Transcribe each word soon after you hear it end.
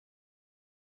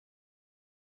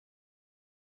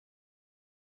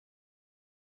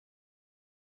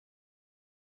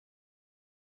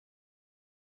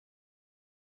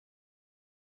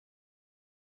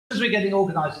we're getting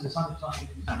organised in this,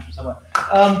 somewhere.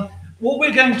 What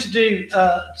we're going to do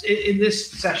in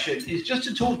this session is just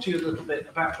to talk to you a little bit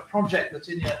about a project that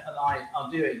Inja and I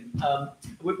are doing.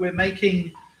 We're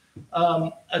making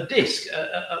a disc,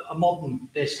 a modern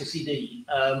disc, a CD,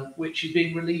 which is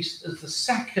being released as the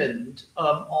second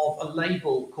of a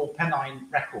label called Pennine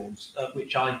Records,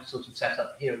 which I sort of set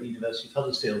up here at the University of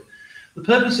Huddersfield. The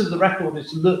purpose of the record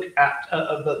is to look at,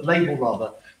 the label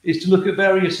rather, is to look at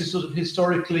various sort of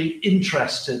historically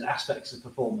interested aspects of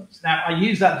performance. Now, I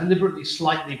use that deliberately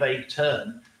slightly vague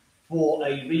term for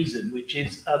a reason, which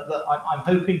is that I'm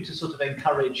hoping to sort of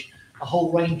encourage a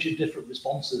whole range of different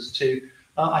responses to,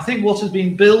 I think, what has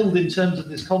been billed in terms of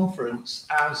this conference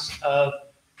as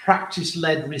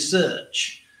practice-led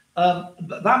research.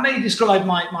 That may describe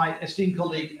my esteemed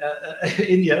colleague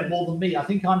Inja more than me. I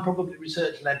think I'm probably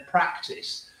research-led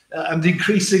practice, and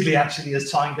increasingly actually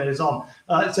as time goes on.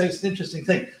 So it's an interesting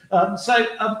thing. So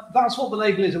that's what the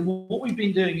label is, and what we've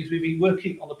been doing is we've been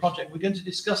working on the project. We're going to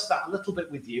discuss that a little bit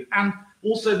with you, and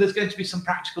also there's going to be some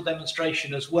practical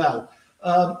demonstration as well.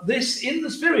 This, in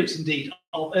the spirit indeed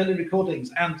of early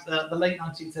recordings and the late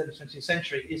 19th, early 20th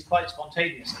century, is quite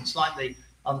spontaneous and slightly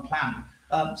unplanned.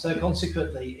 So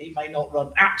consequently, it may not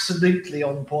run absolutely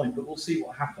on point, but we'll see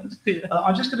what happens.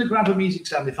 I'm just going to grab a music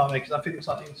stand, if I may, because I think we're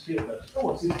starting to steal it. Oh,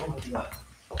 what's this one over there?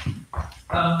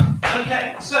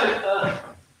 Okay, so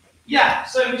yeah,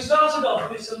 so we started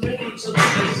off with some really sort of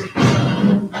basic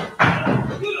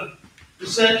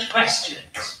research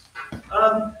questions,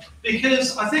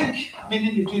 because I think, I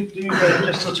mean, you do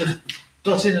just sort of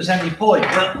dot in at any point,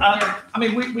 but I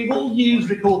mean, we've all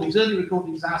used recordings, early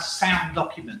recordings, as sound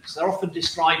documents. They're often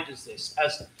described as this,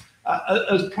 as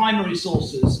primary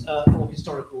sources for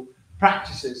historical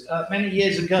practices. Many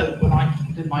years ago, when I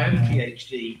did my own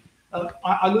PhD,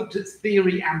 I looked at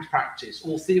theory and practice,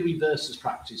 or theory versus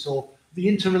practice, or the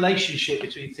interrelationship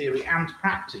between theory and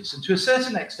practice. And to a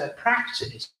certain extent,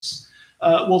 practice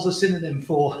was a synonym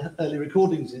for early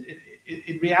recordings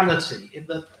in reality, in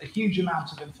that a huge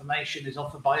amount of information is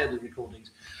offered by early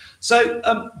recordings. So,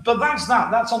 but that's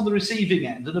on the receiving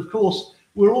end. And of course,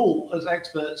 we're all, as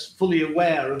experts, fully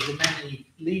aware of the many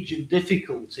legion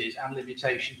difficulties and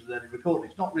limitations of early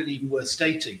recordings. Not really even worth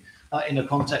stating in a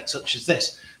context such as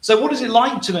this. So what is it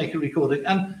like to make a recording?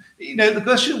 And, you know, the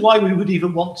question of why we would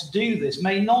even want to do this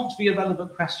may not be a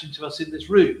relevant question to us in this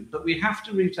room, but we have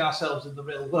to root ourselves in the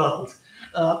real world,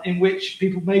 in which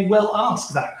people may well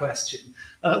ask that question.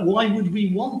 Why would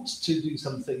we want to do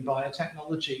something by a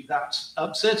technology that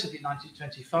certainly in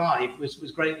 1925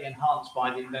 was greatly enhanced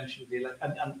by the invention of the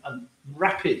and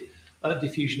rapid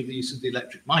diffusion of the use of the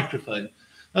electric microphone?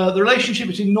 The relationship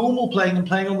between normal playing and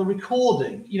playing on the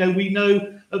recording. You know, we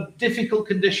know of difficult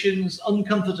conditions,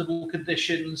 uncomfortable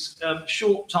conditions,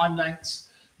 short time lengths,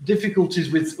 difficulties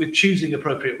with choosing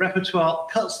appropriate repertoire,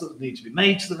 cuts that need to be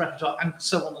made to the repertoire, and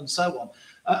so on and so on.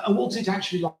 And what's it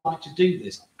actually like to do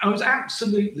this? I was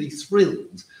absolutely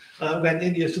thrilled when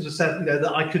Inja sort of said, you know,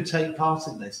 that I could take part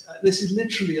in this. This is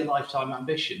literally a lifetime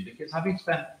ambition, because having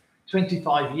spent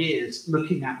 25 years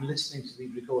looking at and listening to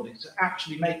these recordings, to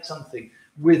actually make something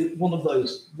with one of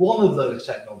those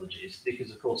technologies,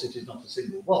 because of course it is not a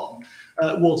single one,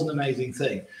 was an amazing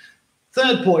thing.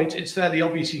 Third point, it's fairly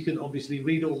obvious, you can obviously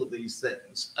read all of these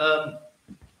things.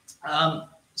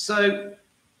 So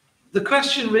the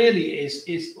question really is,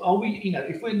 are we, you know,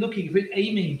 if we're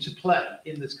aiming to play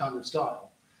in this kind of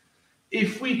style,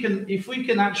 if we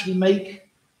can actually make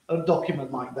a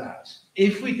document like that,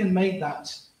 if we can make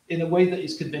that in a way that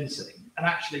is convincing, and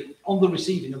actually on the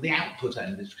receiving of the output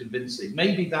end is convincing,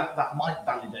 maybe that might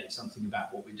validate something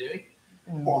about what we're doing.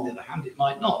 Or on the other hand, it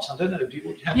might not. I don't know. Do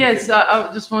you have? Yes,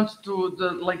 I just wanted to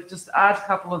just add a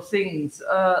couple of things.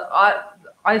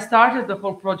 I started the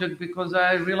whole project because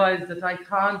I realized that I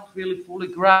can't really fully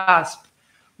grasp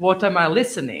what am I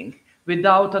listening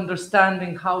without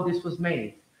understanding how this was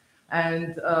made,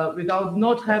 and without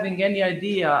not having any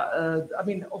idea. I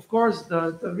mean, of course,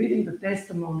 the reading the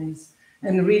testimonies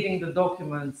and reading the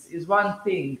documents is one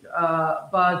thing,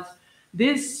 but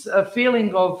this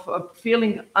feeling of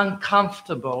feeling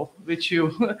uncomfortable, which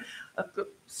you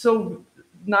so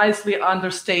nicely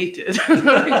understated,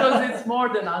 because it's more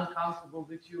than uncomfortable,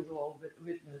 which you will all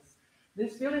witness.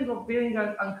 This feeling of being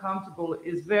uncomfortable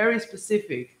is very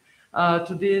specific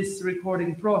to this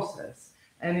recording process,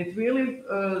 and it really,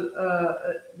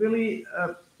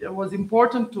 it was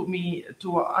important to me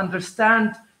to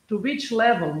understand to which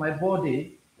level my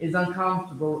body is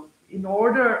uncomfortable in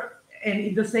order. And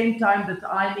at the same time that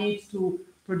I need to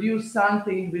produce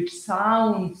something which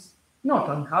sounds not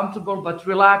uncomfortable, but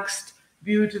relaxed,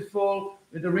 beautiful,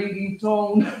 with a ringing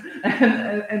tone,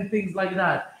 and things like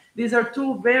that. These are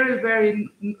two very, very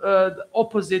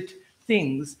opposite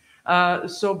things.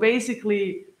 So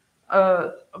basically,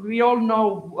 we all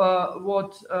know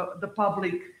what the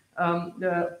public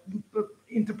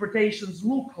interpretations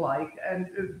look like,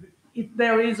 and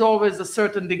there is always a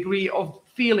certain degree of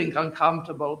feeling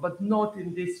uncomfortable, but not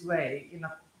in this way, in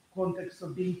a context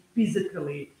of being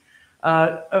physically,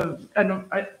 and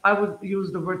I would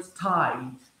use the word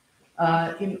tied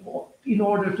in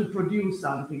order to produce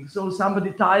something. So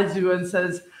somebody ties you and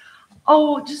says,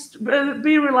 oh, just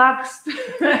be relaxed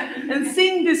and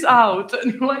sing this out.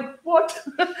 And you're like, what?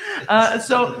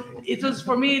 So it was,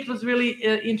 for me, it was really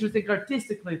interesting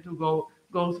artistically to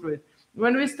go through it.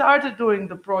 When we started doing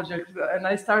the project, and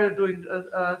I started doing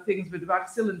things with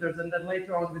wax cylinders, and then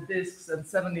later on with discs and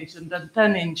 7-inch and then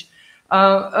 10-inch,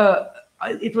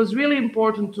 it was really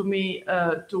important to me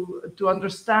to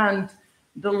understand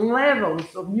the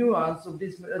levels of nuance of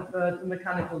these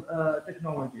mechanical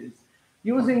technologies.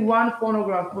 Using one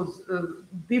phonograph was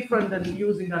different than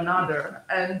using another,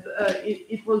 and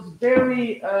it was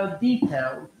very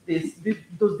detailed.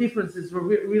 Those differences were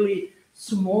really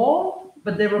small,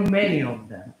 but there were many of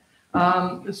them.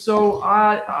 So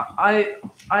I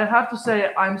have to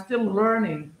say I'm still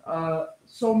learning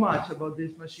so much about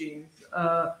these machines.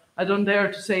 I don't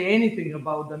dare to say anything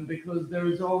about them because there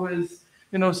is always,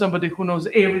 you know, somebody who knows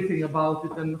everything about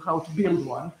it and how to build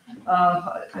one,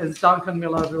 as Duncan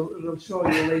Miller will show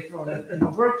you later on in the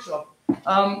workshop.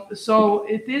 So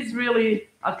it is really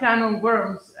a can of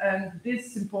worms, and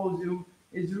this symposium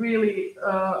is really,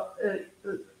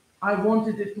 I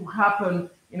wanted it to happen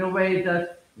in a way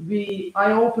that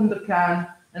I open the can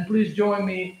and please join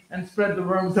me and spread the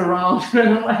worms around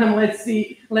and let's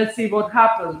see what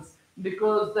happens,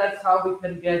 because that's how we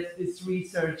can get this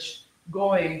research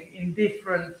going in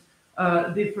different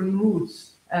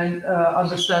routes and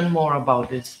understand more about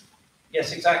this.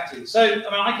 Yes, exactly. So, I mean,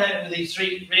 I came up with these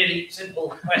three really simple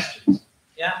questions,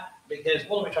 yeah? Because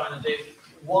what are we trying to do?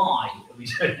 Why are we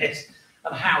doing this?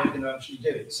 And how are we going to actually do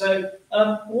it? So,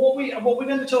 what we're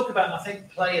going to talk about, and I think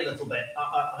play a little bit,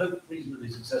 I hope reasonably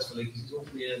successfully, because it's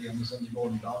awfully early on the Sunday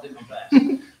morning, but I'll do my best,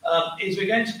 is we're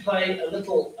going to play a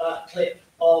little clip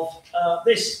of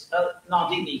this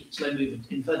Nardini slow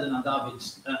movement in Ferdinand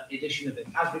David's edition of it,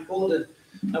 as recorded,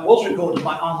 and was recorded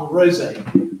by Arnold Rose in,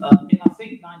 I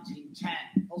think,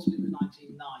 1910, possibly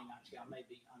 1909, actually, I may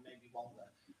be wrong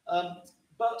there.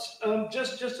 But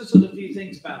just a sort of few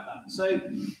things about that. So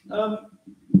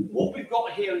what we've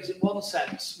got here is, in one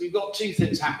sense, we've got two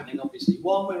things happening, obviously.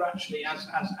 One, we're actually, as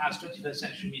 21st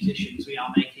century musicians, we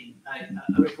are making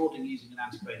a recording using an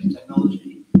antiquated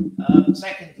technology.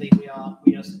 Secondly, we are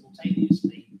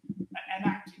simultaneously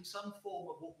enacting some form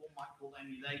of what one might call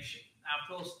emulation.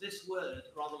 Now, of course, this word,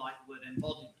 rather like the word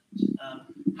embodiment,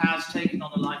 has taken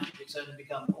on a life of its own and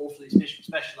become awfully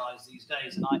specialised these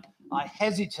days. And I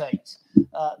hesitate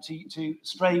to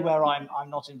stray where I'm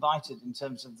not invited in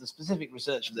terms of the specific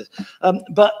research of this.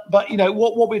 But you know,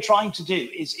 what we're trying to do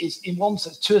is, in one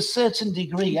sense, to a certain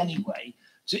degree anyway,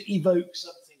 to evoke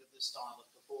something of this style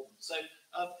of performance. So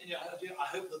you know, I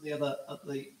hope that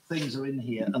the things are in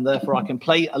here, and therefore I can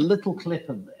play a little clip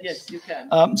of this. Yes, you can.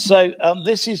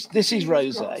 This is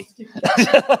Rose.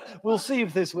 We'll see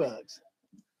if this works.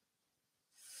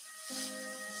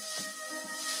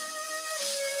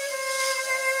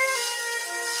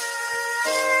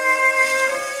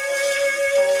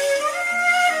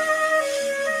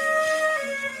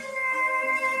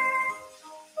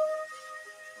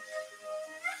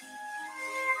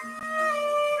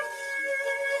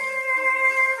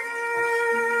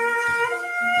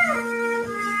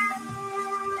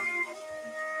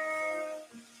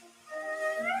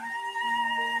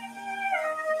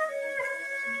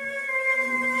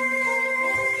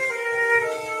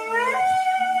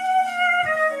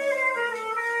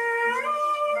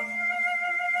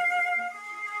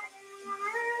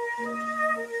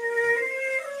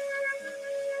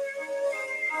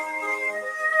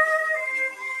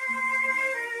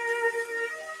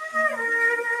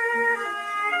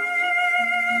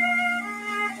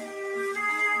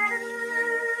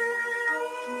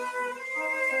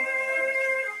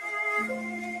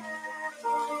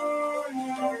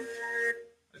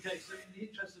 Okay, so in the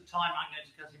interest of time, I'm going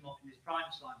to cut him off in his prime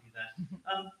slightly there.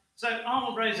 So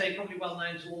Arnold Rose, probably well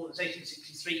known to all, it's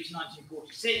 1863 to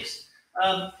 1946.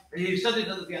 He studied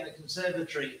at the Vienna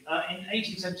Conservatory. In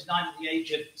 1879, at the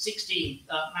age of 16,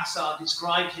 Massart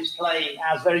described his playing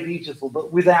as very beautiful,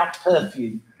 but without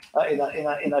perfume, in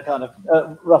a kind of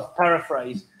rough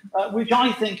paraphrase, which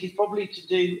I think is probably to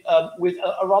do with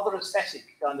a rather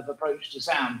aesthetic kind of approach to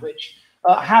sound, which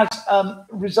has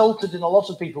resulted in a lot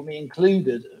of people, me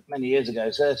included, many years ago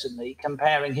certainly,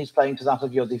 comparing his playing to that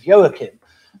of Joseph Joachim,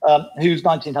 whose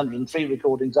 1903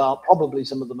 recordings are probably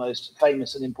some of the most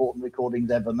famous and important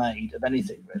recordings ever made of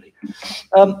anything, really.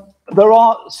 There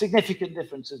are significant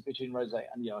differences between Rosé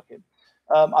and Joachim.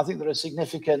 I think there are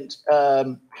significant,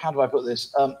 how do I put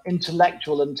this,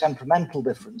 intellectual and temperamental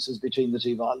differences between the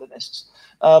two violinists.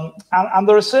 And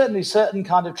there are certainly certain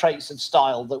kind of traits of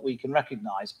style that we can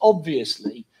recognize.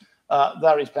 Obviously,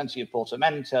 there is plenty of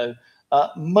portamento.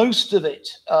 Most of it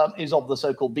is of the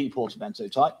so-called B portamento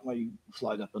type, where you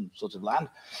slide up and sort of land,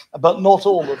 but not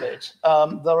all of it.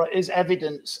 There is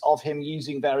evidence of him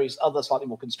using various other slightly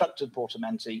more constructed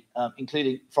portamenti,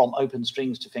 including from open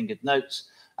strings to fingered notes,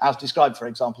 as described, for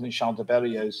example, in Charles de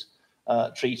Berriot's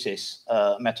treatise,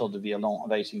 Méthode de Violon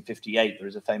of 1858. There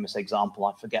is a famous example,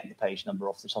 I forget the page number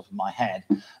off the top of my head,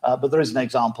 but there is an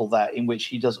example there in which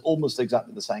he does almost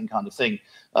exactly the same kind of thing.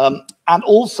 And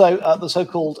also the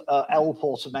so-called L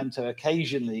portamento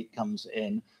occasionally comes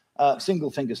in,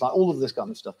 single finger slide, all of this kind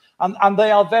of stuff. And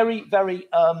they are very, very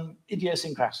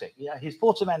idiosyncratic. Yeah, his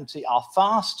portamenti are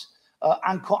fast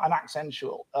and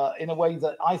accentual in a way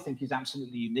that I think is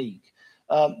absolutely unique.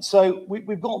 So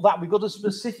we've got that. We've got a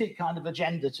specific kind of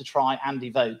agenda to try and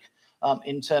evoke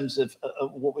in terms of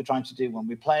what we're trying to do when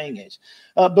we're playing it.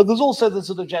 But there's also the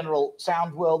sort of general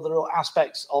sound world. There are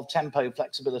aspects of tempo,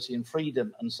 flexibility, and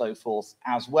freedom, and so forth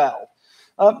as well.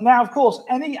 Now, of course,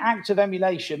 any act of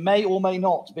emulation may or may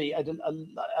not be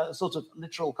a sort of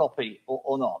literal copy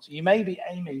or not. You may be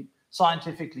aiming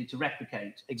scientifically to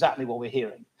replicate exactly what we're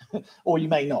hearing, or you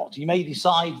may not. You may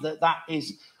decide that that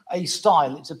is a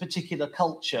style, it's a particular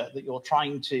culture that you're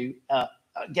trying to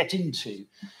get into.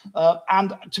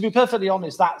 And to be perfectly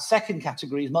honest, that second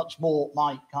category is much more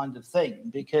my kind of thing,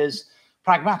 because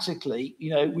pragmatically, you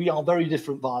know, we are very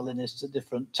different violinists at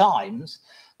different times.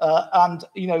 And,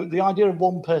 you know, the idea of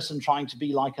one person trying to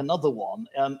be like another one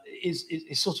is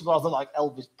sort of rather like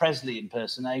Elvis Presley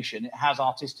impersonation. It has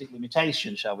artistic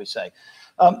limitations, shall we say.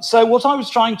 So what I was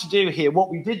trying to do here, what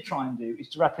we did try and do, is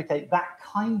to replicate that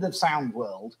kind of sound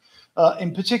world,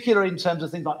 in particular in terms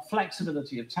of things like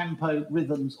flexibility of tempo,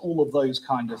 rhythms, all of those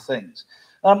kind of things.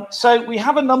 So we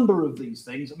have a number of these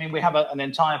things. I mean, we have an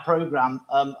entire program,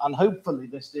 and hopefully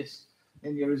this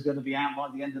Inja is going to be out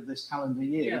by the end of this calendar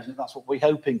year, yeah. If that's what we're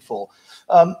hoping for.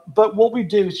 But what we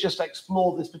do is just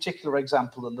explore this particular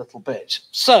example a little bit.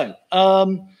 So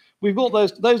we've got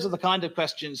those are the kind of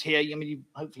questions here. I mean, you've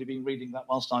hopefully been reading that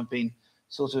whilst I've been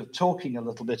sort of talking a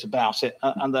little bit about it,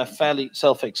 and they're fairly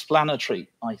self-explanatory,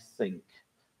 I think.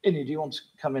 Inja, do you want to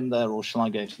come in there, or shall I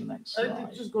go to the next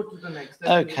slide? Just go to the next.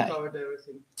 Okay. Covered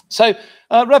everything. So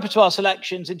repertoire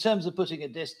selections in terms of putting a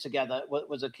disc together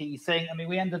was a key thing. I mean,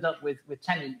 we ended up with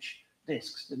 10-inch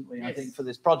discs, didn't we? Yes. I think for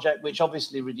this project, which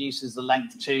obviously reduces the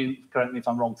length to, correct me if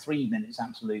I'm wrong, 3 minutes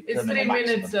absolute. It's 3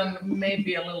 minutes and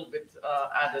maybe a little bit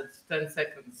added, 10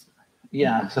 seconds.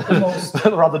 Yeah,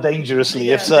 rather dangerously,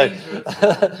 yeah, if so.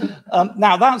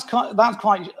 Now that's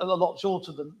quite a lot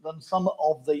shorter than some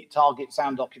of the target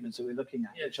sound documents that we're looking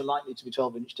at, yes. Which are likely to be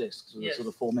 12-inch discs with, yes. A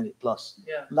sort of 4-minute plus,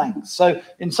 yeah. Length. So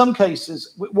in some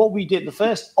cases, what we did, the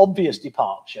first obvious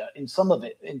departure in some of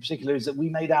it in particular, is that we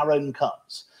made our own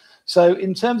cuts. So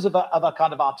in terms of a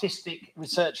kind of artistic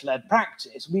research-led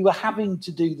practice, we were having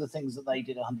to do the things that they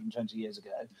did 120 years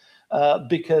ago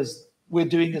because we're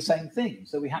doing the same thing.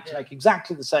 So we had to make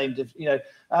exactly the same, you know,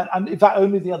 and in fact,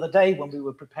 only the other day when we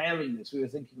were preparing this, we were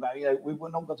thinking about, you know, we were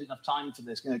not got enough time for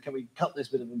this. You know, can we cut this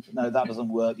bit of info? No, that doesn't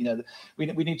work. You know, we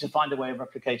need to find a way of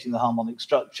replicating the harmonic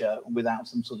structure without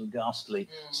some sort of ghastly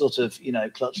sort of, you know,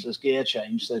 clutchless gear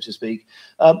change, so to speak.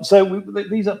 So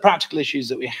these are practical issues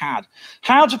that we had.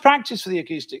 How to practice for the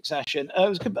acoustic session? It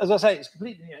was, as I say, it's a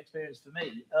completely new experience for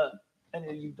me.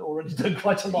 And you've already done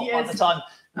quite a lot, yes. By the time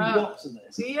we got to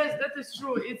this. Yes, that is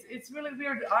true. It's really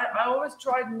weird. I always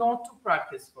tried not to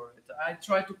practice for it. I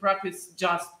tried to practice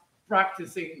just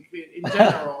practicing in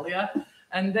general, yeah.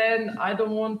 And then I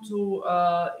don't want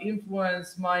to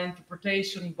influence my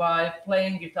interpretation by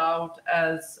playing it out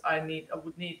as I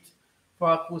would need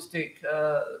for acoustic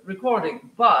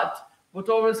recording. But what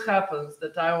always happens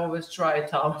that I always try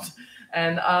it out,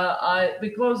 and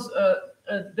because.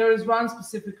 There is one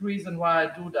specific reason why I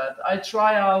do that. I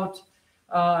try out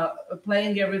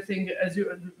playing everything, as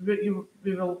we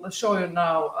will show you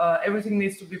now. Everything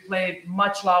needs to be played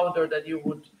much louder than you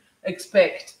would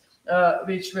expect,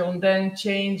 which will then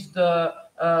change the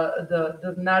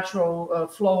natural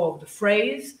flow of the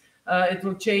phrase. It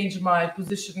will change my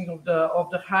positioning of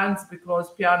the hands,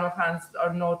 because piano hands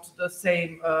are not the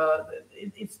same.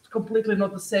 It's completely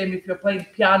not the same if you're playing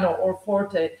piano or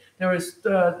forte there is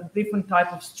different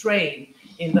type of strain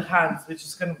in the hands, which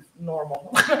is kind of normal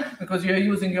because you're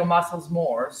using your muscles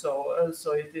more. So so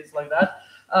it is like that.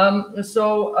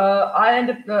 I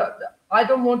ended I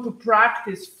don't want to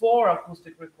practice for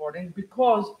acoustic recording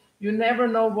because you never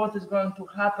know what is going to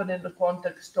happen in the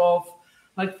context of,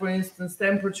 like, for instance,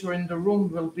 temperature in the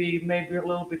room will be maybe a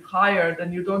little bit higher,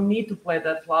 then you don't need to play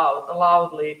that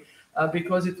loudly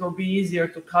because it will be easier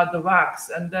to cut the wax.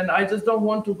 And then I just don't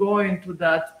want to go into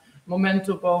that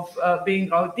momentum of being,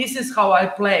 oh, this is how I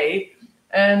play,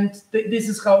 and this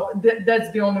is how, that's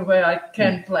the only way I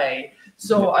can play.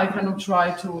 So I kind of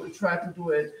try to do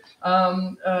it.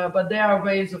 But there are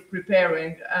ways of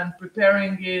preparing, and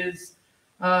preparing is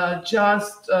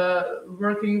just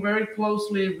working very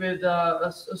closely with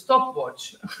a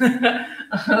stopwatch,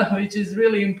 which is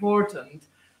really important.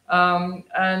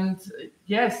 And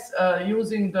yes, I use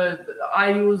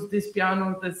this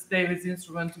piano, this David's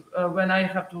instrument. When I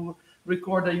have to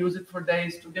record, I use it for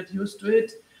days to get used to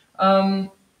it.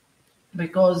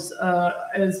 Because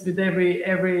as with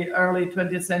every early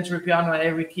 20th century piano,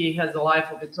 every key has a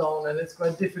life of its own, and it's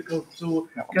quite difficult to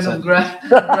kind of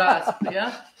grasp.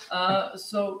 Yeah.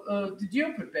 So did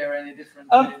you prepare any different?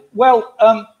 Well,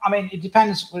 I mean, it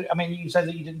depends. I mean, you said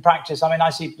that you didn't practice. I mean, I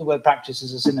see the word practice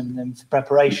as a synonym for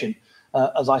preparation,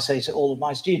 as I say to all of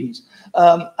my students,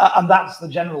 and that's the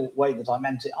general way that I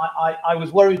meant it. I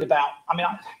was worried about. I mean,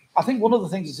 I think one of the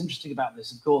things that's interesting about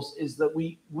this, of course, is that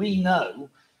we know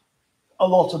a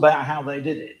lot about how they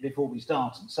did it before we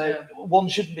started. So one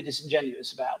shouldn't be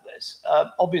disingenuous about this.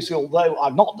 Obviously, although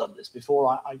I've not done this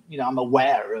before, I'm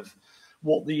aware of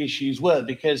what the issues were,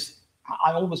 because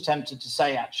I'm almost tempted to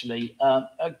say, actually,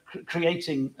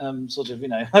 creating sort of,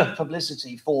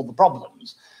 publicity for the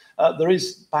problems. There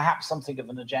is perhaps something of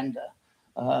an agenda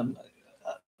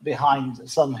behind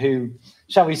some who,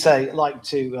 shall we say, like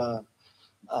to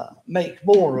make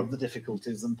more of the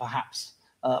difficulties than perhaps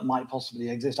might possibly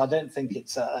exist. I don't think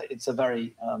it's a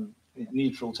very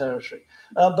neutral territory.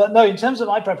 But no, in terms of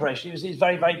my preparation, it's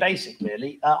very, very basic,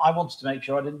 really. I wanted to make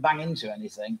sure I didn't bang into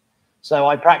anything. So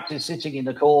I practiced sitting in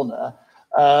a corner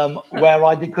where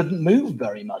I couldn't move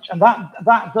very much. And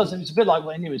that doesn't, it's a bit like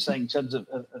what Inja was saying in terms of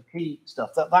key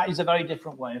stuff, that is a very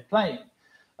different way of playing.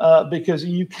 Because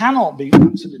you cannot be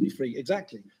absolutely free,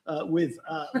 exactly, with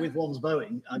one's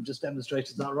bowing. I've just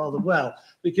demonstrated that rather well,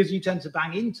 because you tend to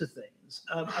bang into things.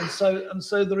 And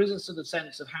so there is a sort of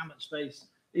sense of how much space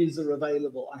is there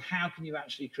available and how can you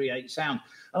actually create sound.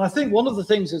 And I think one of the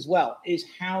things as well is,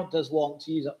 how does one,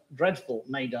 to use a dreadful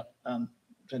made up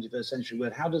 21st century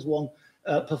word, how does one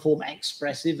perform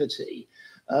expressivity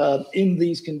in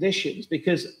these conditions?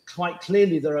 Because quite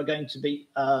clearly there are going to be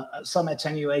some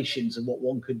attenuations of what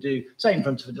one could do, say in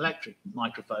front of an electric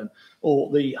microphone or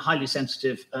the highly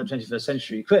sensitive 21st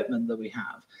century equipment that we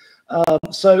have.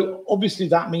 So obviously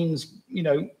that means,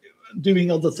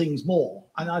 doing other things more.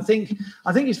 And I think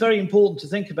it's very important to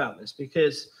think about this,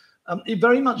 because it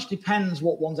very much depends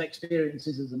what one's experience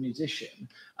is as a musician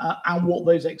and what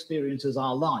those experiences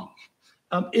are like.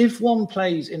 If one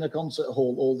plays in a concert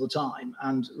hall all the time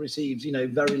and receives,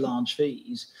 very large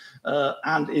fees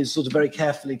and is sort of very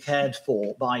carefully cared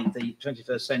for by the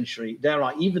 21st century, dare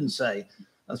I even say,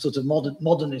 a sort of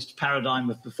modernist paradigm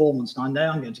of performance, and I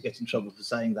know I'm going to get in trouble for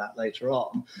saying that later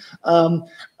on,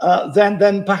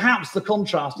 then perhaps the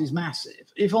contrast is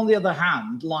massive. If, on the other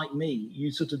hand, like me,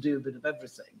 you sort of do a bit of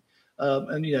everything,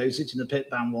 and sit in a pit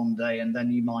band one day, and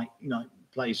then you might,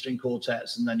 play string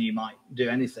quartets, and then you might do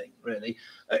anything really.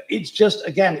 It's just,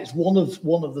 again, it's one of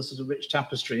the sort of rich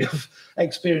tapestry of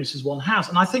experiences one has,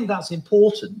 and I think that's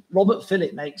important. Robert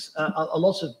Phillip makes a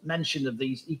lot of mention of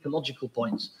these ecological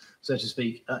points, so to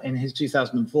speak, in his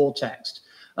 2004 text.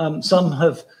 Some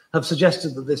have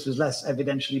suggested that this was less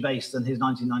evidentially based than his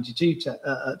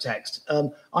 1992 text.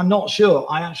 I'm not sure.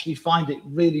 I actually find it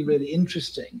really, really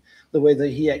interesting, the way that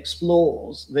he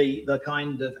explores the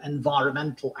kind of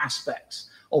environmental aspects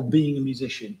of being a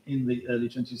musician in the early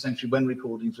 20th century when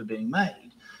recordings were being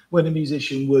made, when a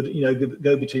musician would,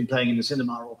 go between playing in a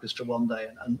cinema orchestra one day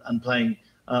and playing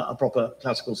a proper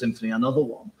classical symphony another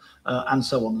one, and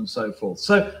so on and so forth.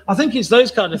 So I think it's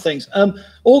those kind of things.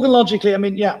 Organologically, I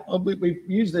mean, yeah, we've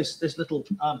used this little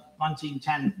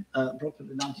 1910,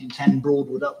 approximately 1910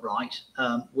 Broadwood upright,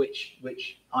 which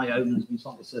I own, has been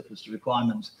slightly surplus to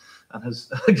requirement and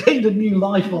has gained a new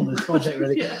life on this project,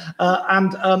 really. Yeah.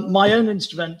 And my own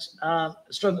instrument,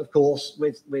 strung, of course,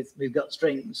 with gut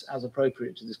strings as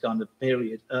appropriate to this kind of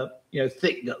period,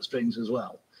 thick gut strings as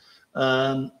well.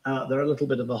 They're a little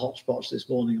bit of a hotchpotch this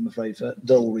morning, I'm afraid, for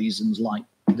dull reasons like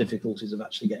difficulties of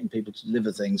actually getting people to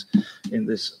deliver things in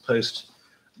this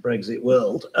post-Brexit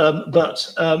world.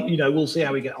 But you know, we'll see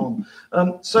how we get on.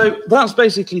 So that's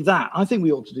basically that. I think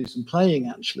we ought to do some playing,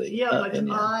 actually. Yeah, but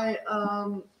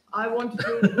I want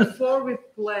to, before we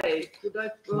play, could I...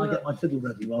 Can I get my fiddle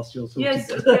ready whilst you're talking? Yes,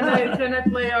 can I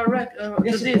play our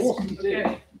yes, the of course, disc?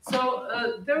 Okay.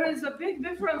 So there is a big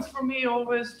difference for me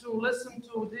always to listen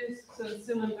to discs and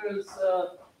cylinders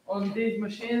on these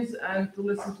machines and to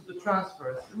listen to the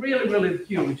transfers. Really, really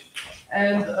huge.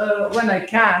 And when I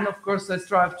can, of course, I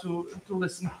strive to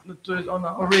listen to it on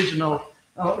original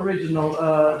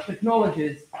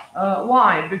technologies.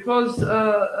 Why? Because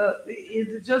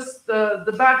it's just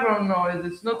the background noise.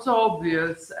 It's not so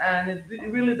obvious, and it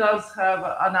really does have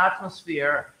an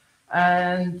atmosphere.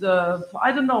 And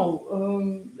I don't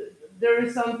know. There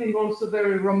is something also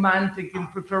very romantic in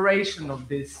preparation of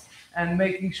this and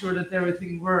making sure that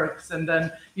everything works. And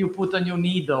then you put a new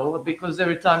needle, because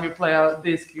every time you play a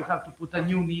disc, you have to put a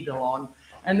new needle on.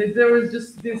 And there is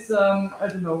just this, I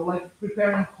don't know, like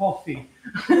preparing coffee,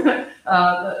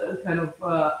 kind of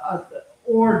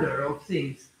order of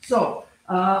things. So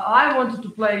I wanted to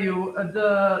play you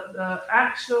the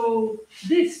actual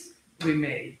disc we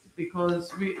made,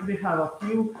 because we have a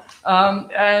few,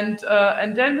 and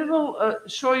then we will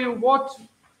show you what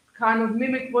kind of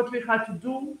mimic what we had to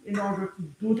do in order to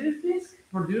do this disc,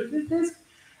 produce this disc,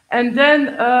 and then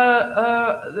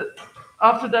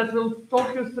after that we'll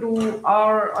talk you through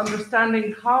our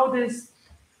understanding how this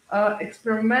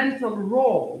experimental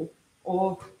role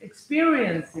of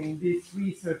experiencing these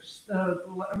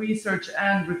research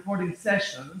and recording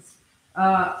sessions,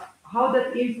 how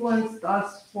that influenced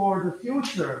us for the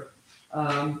future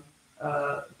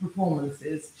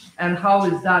performances, and how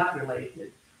is that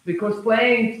related? Because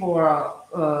playing for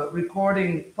a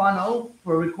recording funnel,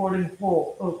 for a recording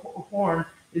horn,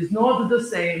 is not the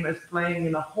same as playing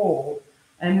in a hall.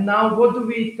 And now what do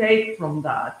we take from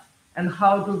that? And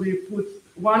how do we put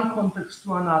one context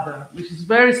to another, which is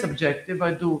very subjective.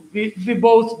 We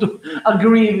both do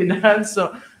agree with that.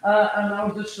 So, and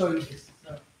I'll just show you this.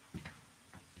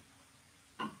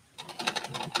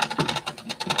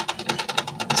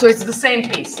 So it's the same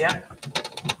piece, yeah?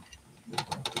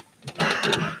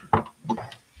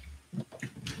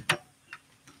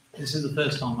 This is the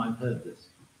first time I've heard this.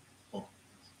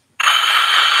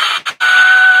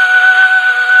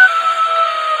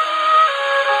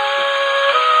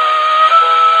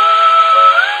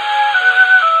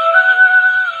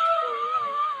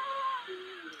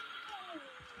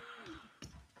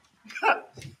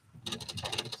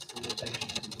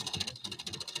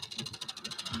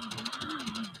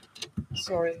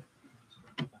 Sorry.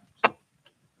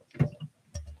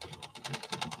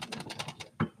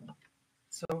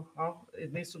 So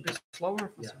it needs to be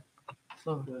slower. Yeah.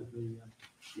 So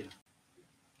Yeah.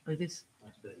 like this.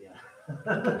 Yeah.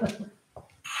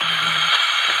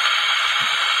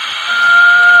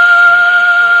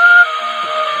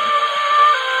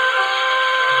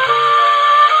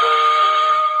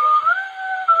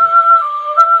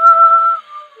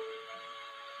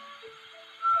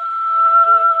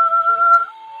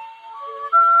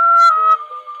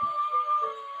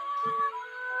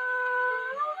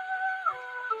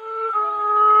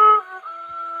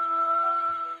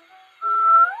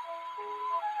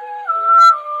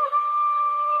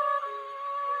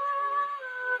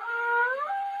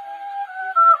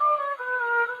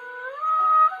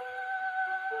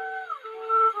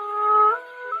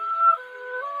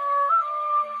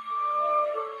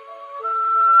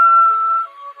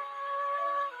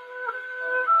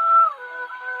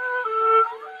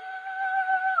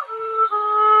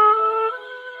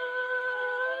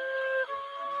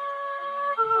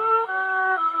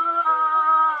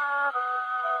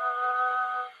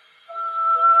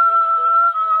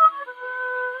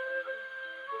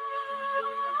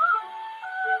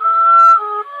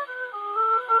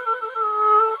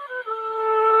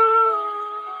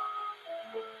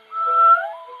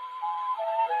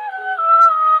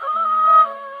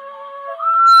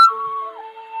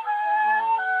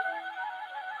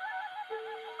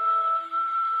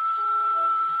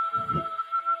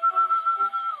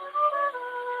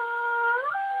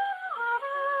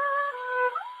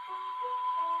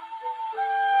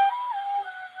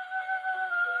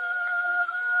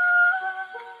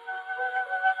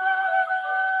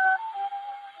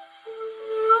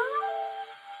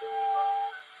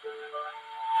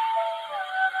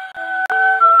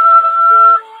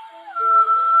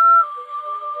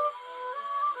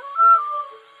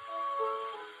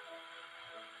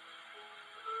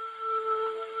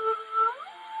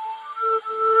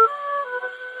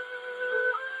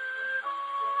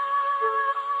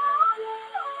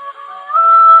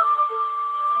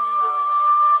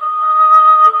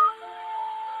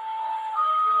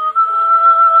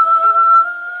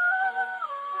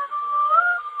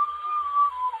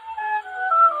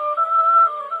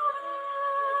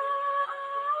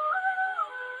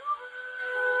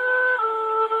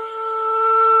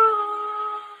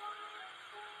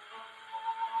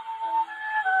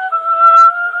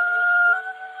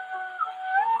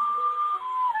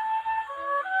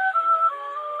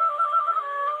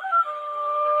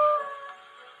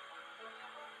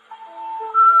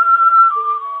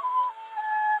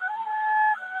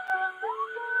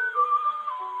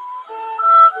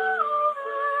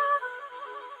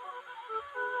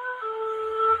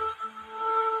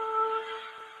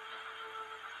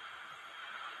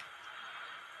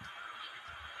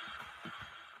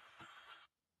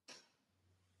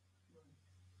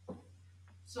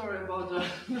 Sorry about the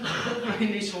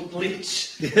initial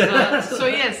glitch. So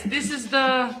yes, this is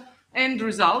the end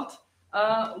result.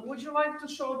 Would you like to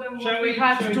show them what we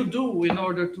had to do in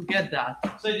order to get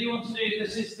that? So do you want to do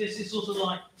this? This is sort of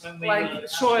like when we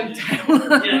show and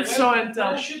tell. Yeah, show and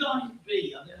tell. Where should I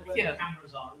be? I don't know where the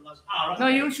cameras are. Right. No,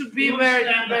 you should be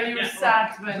where you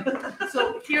sat. Right.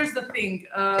 So here's the thing.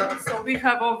 So we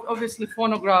have obviously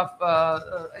phonograph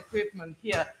equipment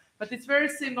here. But it's very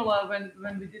similar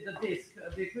when we did the disc.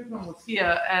 The equipment was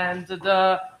here, and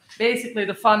basically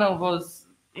the funnel was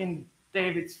in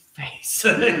David's face.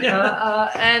 And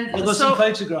there's some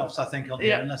photographs, I think, on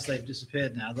here, unless they've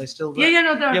disappeared now. They still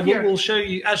no, they're here. We'll show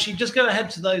you. Actually, just go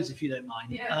ahead to those if you don't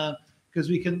mind, because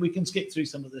we can skip through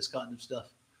some of this kind of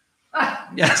stuff.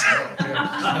 Yes.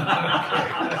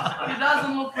 He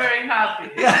doesn't look very happy.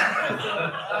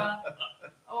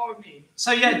 Or me.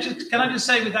 So yeah, can I just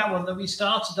say with that one that we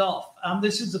started off,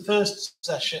 this is the first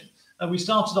session, we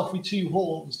started off with 2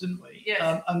 horns, didn't we?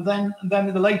 Yes. And then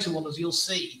in the later one, as you'll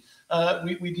see,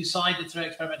 we decided through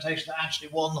experimentation that actually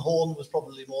 1 horn was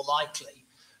probably more likely.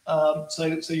 So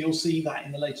you'll see that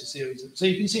in the later series. So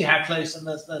you can see how close, and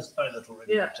there's very little room.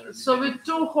 Yeah. So with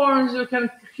 2 horns, you can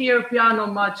hear piano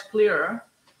much clearer.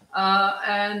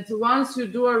 And once you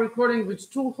do a recording with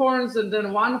 2 horns and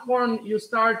then 1 horn, you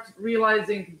start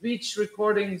realizing which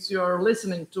recordings you're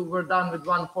listening to were done with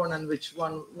 1 horn and which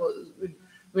one was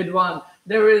with 1.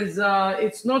 There is,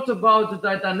 it's not about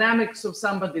the dynamics of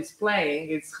somebody's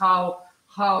playing. It's how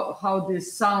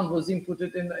this sound was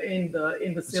inputted in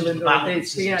the cylinder.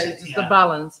 It's just the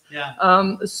balance. Yeah.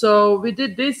 So we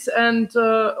did this, and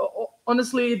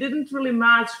honestly, it didn't really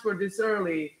match for this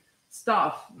early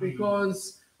stuff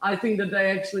because I think that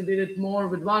they actually did it more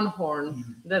with 1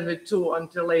 horn than with 2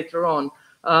 until later on.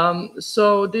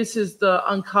 So this is the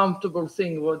uncomfortable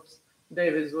thing what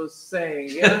David was saying.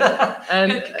 Yeah?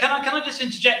 And can I just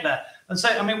interject there and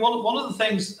say, I mean, one of the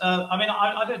things, I mean,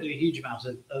 I don't do a huge amount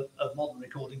of modern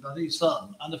recording, but I do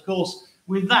some. And of course,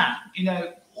 with that, you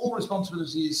know, all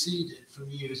responsibility is ceded from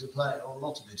you as a player, or a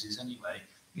lot of it is anyway.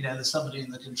 You know, there's somebody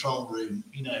in the control room,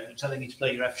 you know, telling you to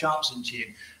play your F sharps into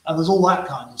you. And there's all that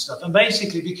kind of stuff. And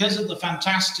basically, because of the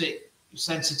fantastic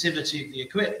sensitivity of the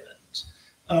equipment,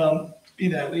 you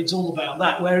know, it's all about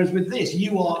that. Whereas with this,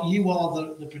 you are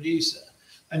the producer,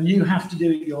 and you have to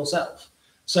do it yourself.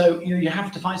 So, you know, you have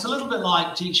to find, it's a little bit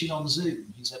like teaching on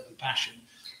Zoom, he said with passion.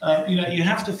 You know, you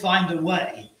have to find a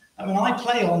way. I mean, I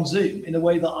play on Zoom in a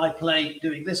way that I play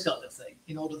doing this kind of thing,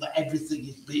 in order that everything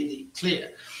is really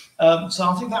clear. So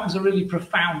I think that was a really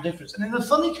profound difference. And in a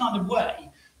funny kind of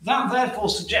way, that therefore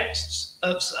suggests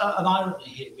an irony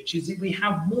here, which is that we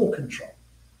have more control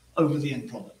over the end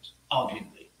product,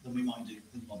 arguably, than we might do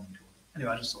with modern recording.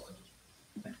 Anyway, I just thought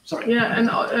I'd just... Sorry. Yeah,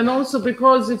 and also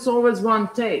because it's always 1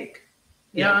 take.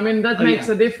 Yeah, I mean, that makes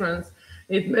a difference.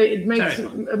 It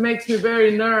makes me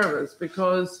very nervous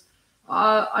because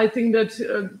I think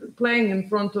that playing in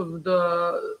front of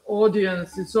the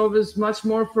audience, it's always much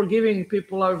more forgiving.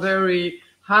 People are very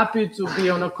happy to be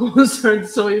on a concert.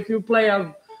 So if you play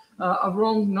a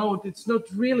wrong note, it's not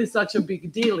really such a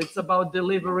big deal. It's about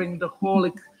delivering the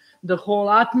whole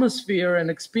atmosphere and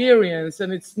experience,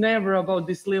 and it's never about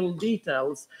these little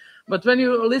details. But when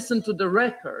you listen to the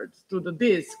record, to the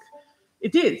disc,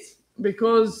 it is,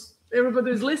 because everybody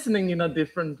is listening in a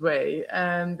different way,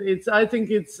 and I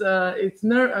think it's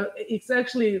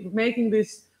actually making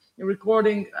this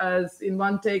recording as in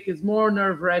 1 take is more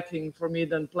nerve-wracking for me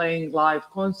than playing live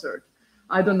concert.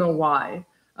 I don't know why,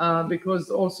 because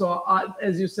also,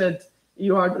 as you said,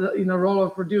 you are in a role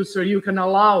of producer. You can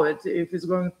allow it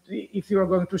if you are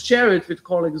going to share it with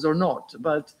colleagues or not,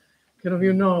 but kind of,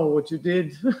 you know what you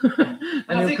did,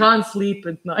 and you can't sleep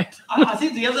at night. I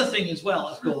think the other thing as well,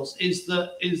 of course, is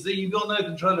that you've got no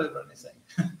control over anything.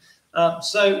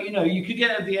 So, you know, you could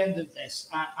get at the end of this,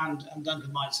 and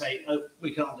Duncan might say, "Oh, we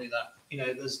can't do that. You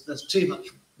know, there's too much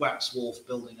wax wharf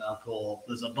building up, or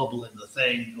there's a bubble in the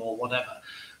thing, or whatever."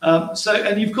 So,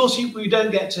 and of course, we don't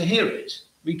get to hear it.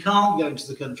 We can't go into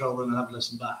the control room and have a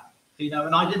listen back. You know,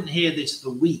 and I didn't hear this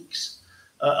for weeks.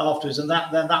 Afterwards, and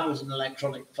that was an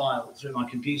electronic file through my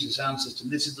computer sound system.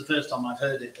 This is the first time I've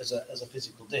heard it as a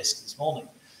physical disc this morning,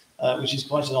 which is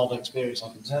quite an odd experience, I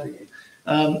can tell you.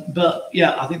 But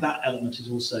yeah, I think that element is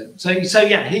also so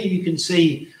yeah. Here you can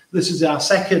see this is our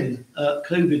second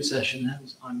COVID session,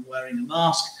 hence I'm wearing a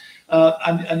mask,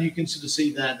 and you can sort of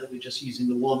see there that we're just using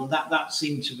the 1. That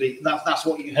seemed to be that's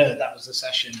what you heard. That was the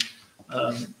session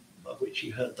of which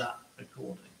you heard that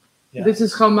recording. Yeah. This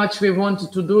is how much we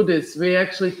wanted to do this. We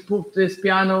actually put this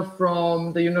piano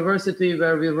from the university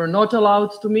where we were not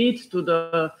allowed to meet to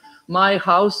the my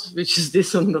house, which is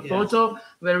this on the photo,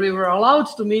 where we were allowed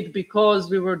to meet because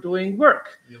we were doing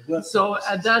work. So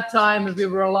at that time, we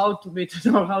were allowed to meet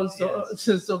in our house.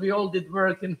 So we all did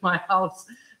work in my house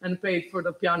and paid for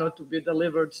the piano to be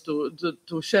delivered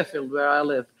to Sheffield, where I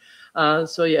live.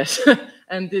 So yes,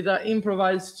 and did an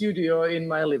improvised studio in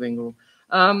my living room.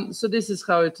 So this is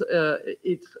how it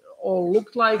all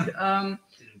looked like.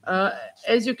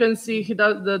 As you can see,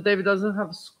 David doesn't have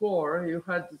a score. You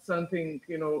had something,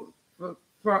 you know,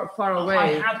 far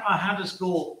away. I had a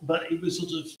score, but it was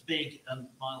sort of big and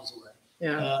miles away.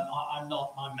 Yeah.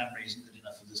 My memory isn't good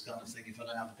enough for this kind of thing if I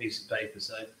don't have a piece of paper.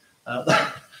 So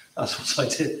that's what I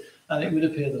did. And it would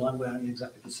appear that I'm wearing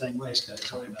exactly the same waistcoat.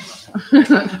 Sorry about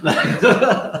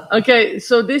that. Okay,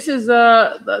 so this is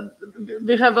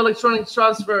we have electronic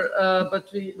transfer, but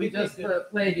we just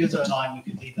played it. At time we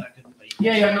could need that, couldn't we?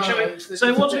 Yeah.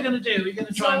 So what are we going to do? We're going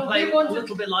to try and play a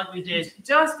little bit like we did.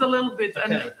 Just a little bit.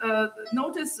 Okay. And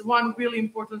notice one really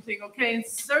important thing. Okay, in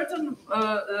certain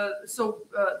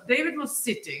David was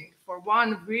sitting for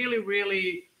one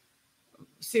really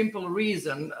simple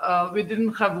reason. We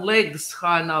didn't have legs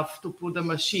high enough to put the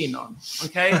machine on.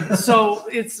 Okay, so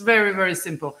it's very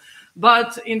simple.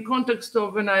 But in context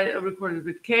of when I recorded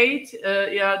with Kate,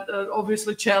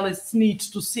 obviously cellists need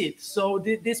to sit. So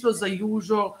this was a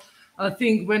usual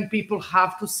thing when people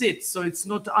have to sit. So it's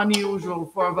not unusual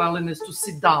for a violinist to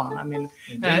sit down. I mean,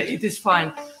 it is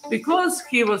fine. Because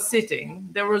he was sitting,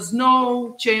 there was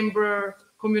no chamber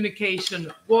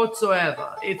communication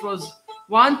whatsoever. It was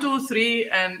 1, 2, 3,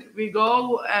 and we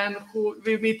go and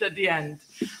we meet at the end.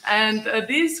 And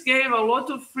this gave a lot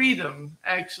of freedom,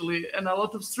 actually, and a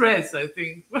lot of stress, I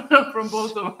think, from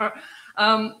both of us.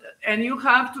 And you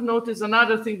have to notice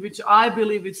another thing, which I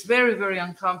believe is very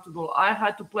uncomfortable. I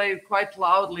had to play quite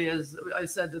loudly, as I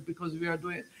said, because we are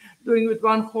doing with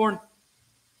one horn.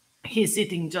 He's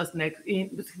sitting just next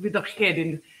with a head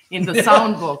in the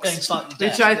sound box,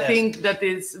 which I think that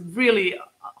is really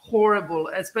horrible,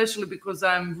 especially because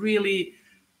I'm really,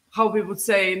 how we would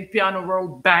say in piano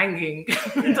world, banging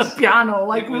the piano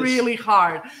like really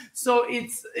hard. So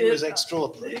it was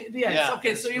extraordinary. Yes. Yeah,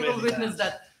 okay. So you will witness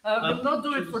that. We'll not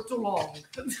do it for too long.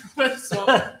 So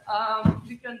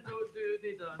we can do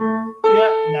the.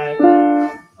 Yeah.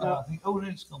 No. I think. Oh,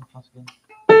 it's gone fast again.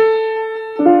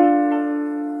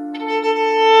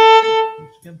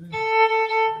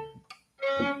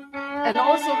 And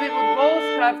also, we would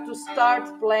both have to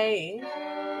start playing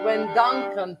when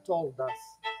Duncan told us,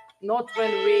 not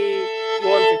when we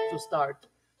wanted to start.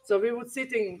 So we would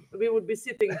be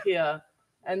sitting here,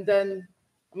 and then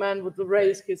a man would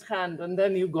raise his hand, and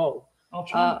then you go. I'll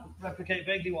try and replicate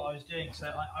vaguely what I was doing. So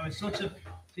I was sort of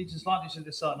seated slightly to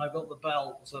the side, and I've got the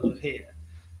bell sort of here.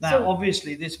 Now,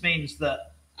 obviously, this means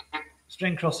that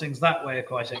string crossings that way are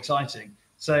quite exciting.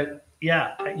 So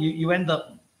yeah, you end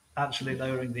up actually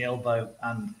lowering the elbow,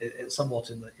 and it's somewhat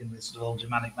in this sort of old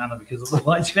Germanic manner, because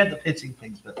otherwise you end up hitting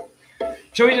things. But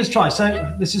shall we just try?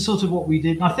 So this is sort of what we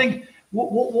did. And I think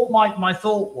what my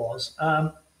thought was,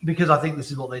 because I think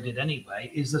this is what they did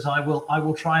anyway, is that I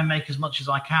will try and make as much as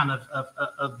I can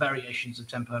of variations of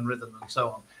tempo and rhythm and so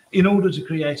on, in order to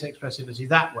create expressivity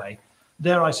that way.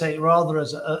 Dare I say, rather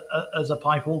as a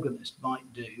pipe organist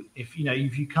might do. If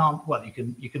you can't, well, you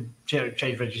can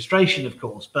change registration, of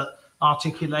course, but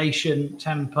articulation,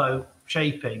 tempo,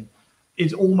 shaping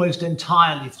is almost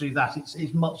entirely through that.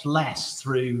 It's much less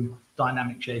through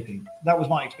dynamic shaping. That was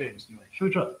my experience anyway. Should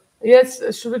we try? Yes.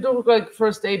 Should we do like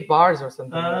first 8 bars or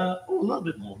something? A little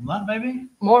bit more than that, maybe.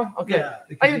 More? Okay. Yeah.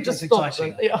 I just stopped.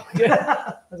 Yeah. Okay.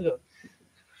 Let's go.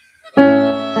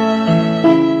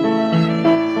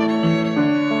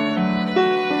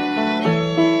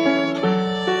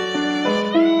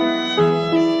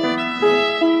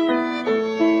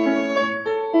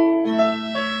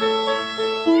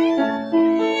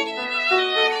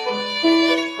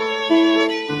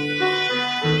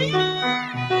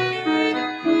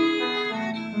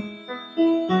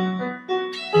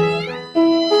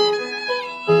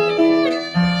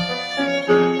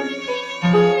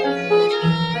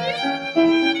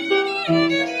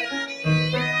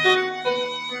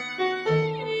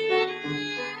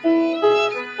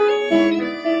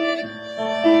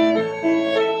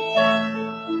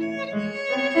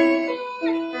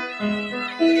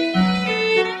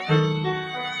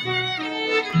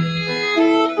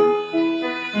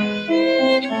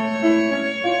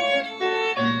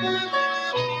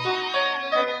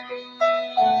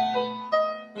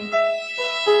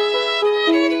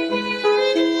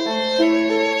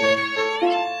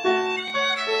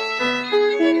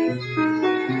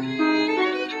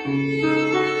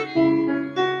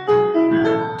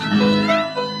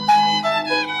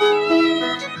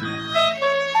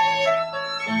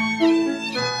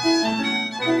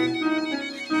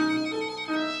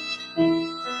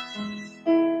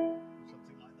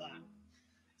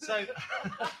 So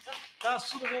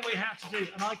that's sort of what we had to do,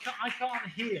 and I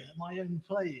can't hear my own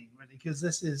playing really because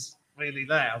this is really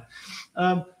loud.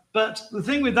 But the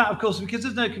thing with that, of course, because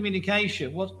there's no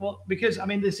communication, because I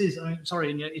mean, this is, sorry,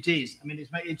 it is. I mean,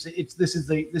 this is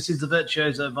the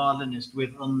virtuoso violinist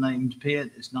with unnamed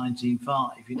pianist,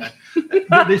 1905. You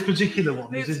know, this particular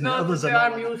one, isn't it? Others are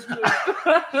not. I'm used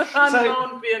to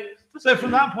unknown pianist. So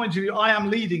from that point of view, I am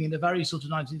leading in a very sort of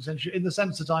 19th century, in the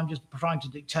sense that I'm just trying to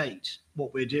dictate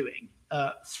what we're doing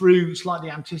through slightly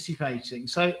anticipating.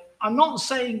 So I'm not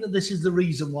saying that this is the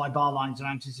reason why bar lines are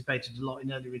anticipated a lot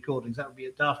in early recordings. That would be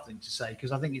a daft thing to say,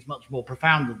 because I think it's much more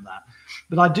profound than that.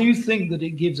 But I do think that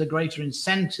it gives a greater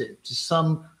incentive to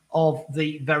some of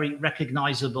the very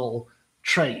recognizable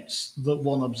traits that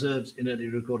one observes in early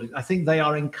recordings. I think they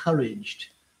are encouraged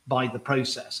by the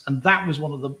process. And that was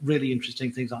one of the really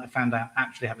interesting things that I found out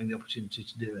actually having the opportunity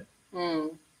to do it.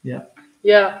 Mm. Yeah.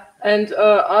 Yeah, and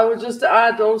I would just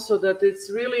add also that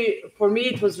it's really, for me,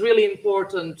 it was really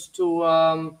important to,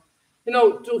 you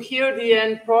know, to hear the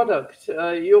end product.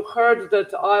 You heard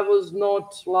that I was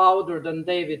not louder than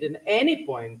David in any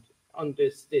point on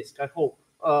this disc, I hope,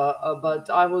 but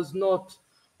I was not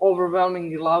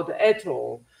overwhelmingly loud at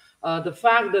all. The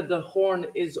fact that the horn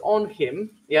is on him,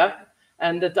 yeah,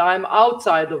 and that I'm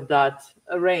outside of that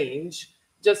range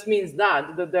just means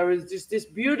that there is just this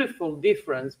beautiful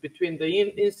difference between the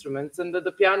instruments, and that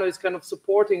the piano is kind of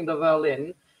supporting the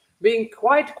violin, being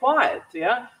quite quiet,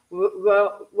 yeah?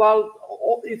 Well,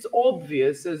 while it's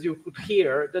obvious, as you could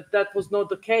hear, that that was not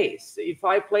the case. If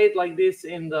I played like this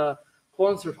in the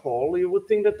concert hall, you would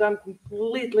think that I'm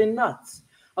completely nuts.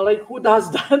 Like, who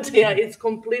does that? Yeah, it's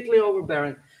completely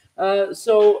overbearing.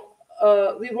 So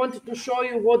we wanted to show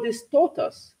you what this taught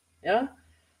us, yeah?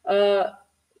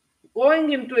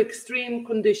 Going into extreme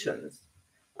conditions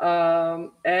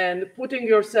and putting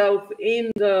yourself in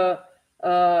the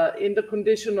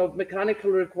condition of mechanical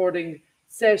recording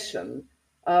session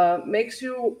makes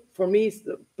you, for me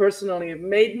personally,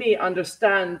 made me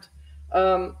understand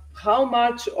how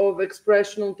much of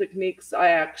expressional techniques I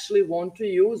actually want to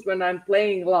use when I'm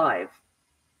playing live.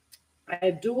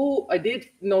 I did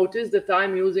notice that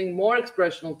I'm using more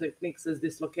expressional techniques as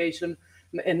dislocation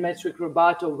and metric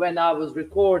rubato when I was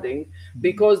recording,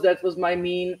 because that was my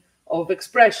mean of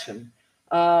expression.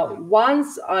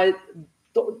 Once I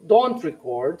don't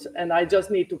record and I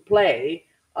just need to play,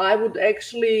 I would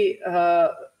actually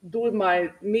do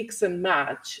my mix and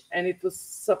match, and it was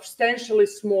substantially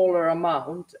smaller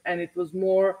amount, and it was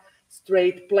more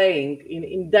straight playing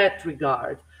in that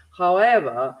regard.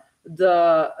 However,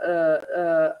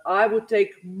 I would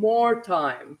take more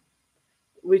time,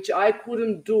 which I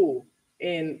couldn't do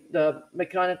in the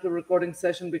mechanical recording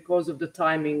session because of the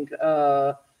timing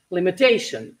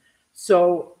limitation.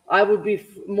 So I would be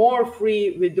more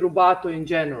free with rubato in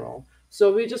general.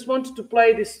 So we just wanted to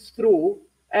play this through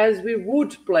as we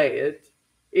would play it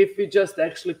if we just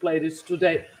actually played it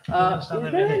today. Is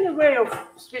there any way of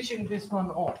switching this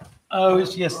one off? Oh,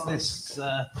 yes, this.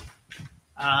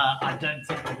 I don't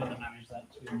think we're going to manage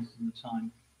that, to be honest, in the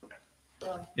time.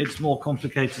 It's more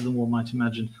complicated than one might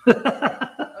imagine.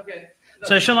 Okay.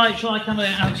 So shall I come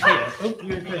out here? Oh,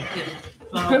 you're okay. Yes.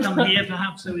 So I'll come here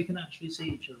perhaps so we can actually see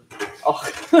each other. Oh.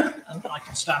 And I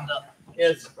can stand up.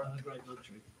 Yes. A great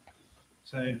luxury.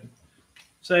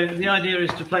 So the idea is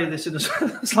to play this in a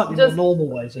slightly more normal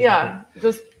way. So yeah,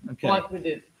 just like we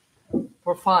did,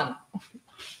 for fun.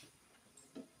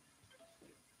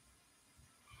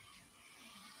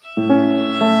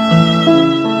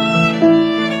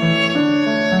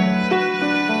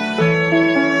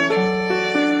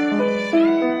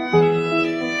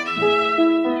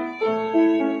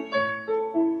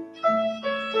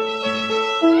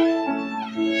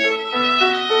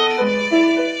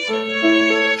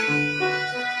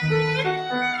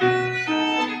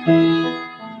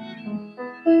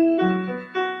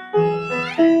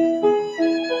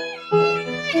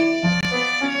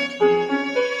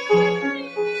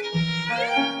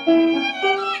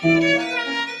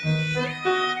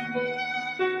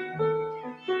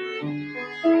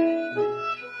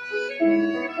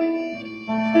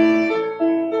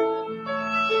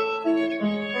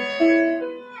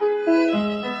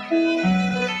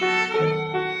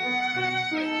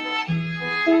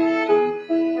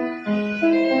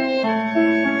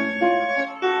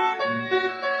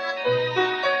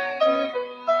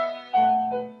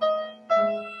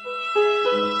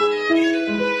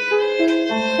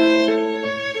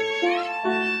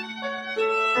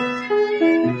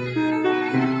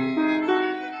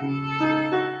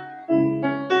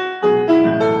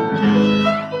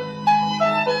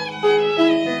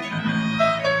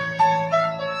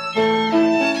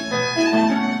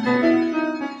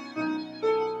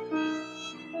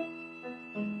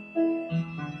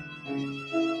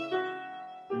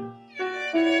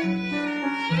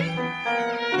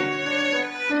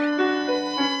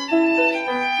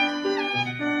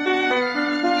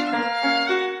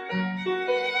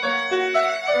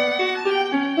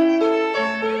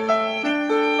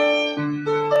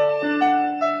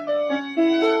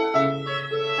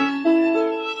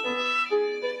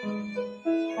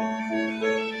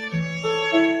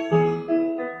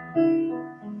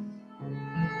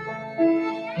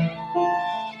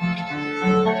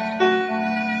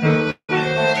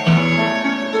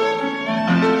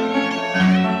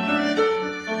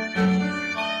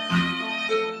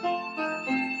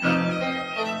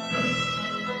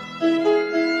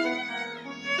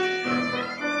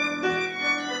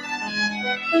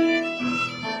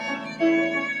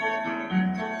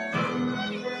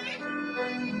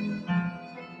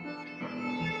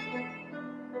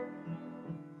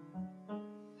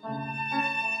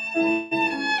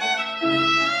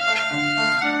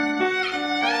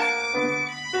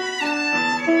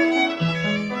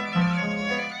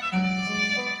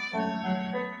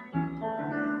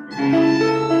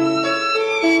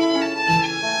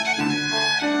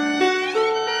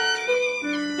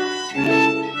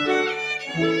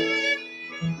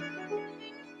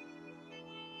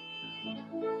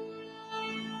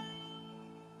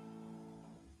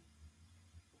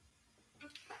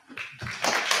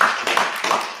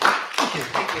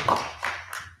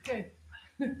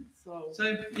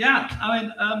 So yeah, I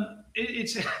mean,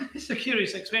 it's it's a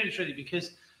curious experience really,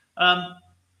 because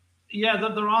yeah,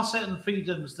 there are certain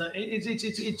freedoms that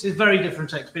it's a very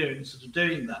different experience of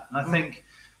doing that, and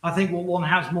I think what one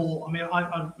has more. I mean,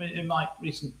 I in my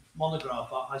recent monograph,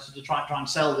 I sort of try and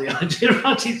sell the idea of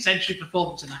 19th century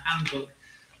performance in a handbook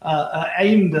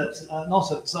aimed at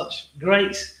not at such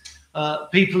great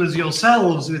people as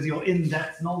yourselves with your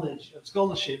in-depth knowledge of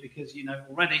scholarship, because you know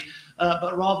already,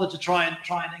 but rather to try and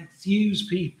enthuse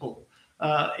people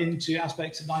into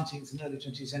aspects of 19th and early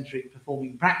 20th century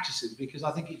performing practices, because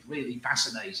I think it's really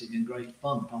fascinating and great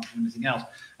fun apart from anything else,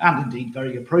 and indeed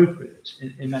very appropriate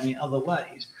in many other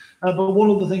ways. But one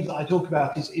of the things that I talk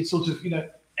about is sort of, you know,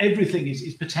 everything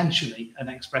is potentially an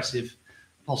expressive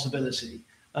possibility.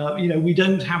 You know, we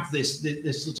don't have this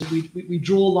sort of, we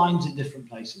draw lines in different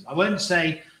places. I won't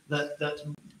say that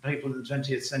people in the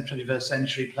 20th century, 21st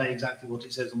century play exactly what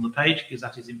it says on the page, because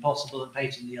that is impossible and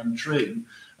patently untrue,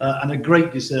 and a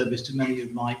great disservice to many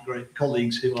of my great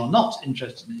colleagues who are not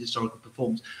interested in historical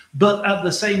performance. But at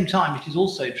the same time, it is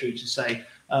also true to say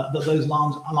that those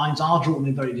lines are drawn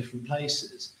in very different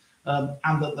places,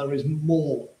 and that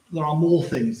there are more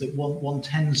things that one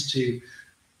tends to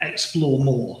explore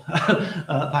more,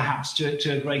 perhaps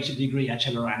to a greater degree,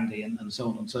 accelerandi and so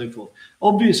on and so forth.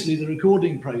 Obviously, the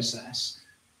recording process,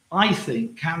 I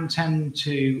think, can tend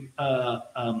to,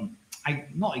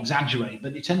 not exaggerate,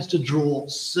 but it tends to draw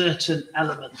certain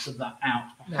elements of that out,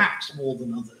 perhaps more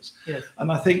than others. Yes.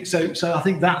 And I think so I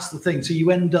think that's the thing. So you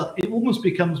end up, it almost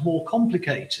becomes more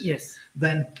complicated. Yes.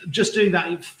 Then just doing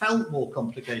that, it felt more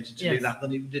complicated to Yes. do that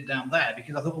than it did down there,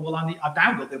 because I thought, well, I've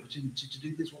now got the opportunity to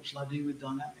do this. What shall I do with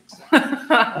dynamics?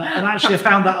 And actually, I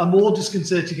found that a more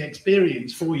disconcerting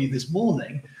experience for you this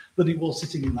morning than it was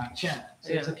sitting in that chair.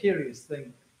 So it's a curious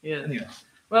thing. Yeah. Anyway.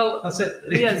 Well, that's it.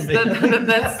 Yes,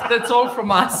 that's all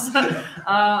from us.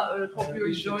 Hope you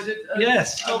enjoyed it.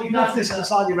 Yes, we left this in a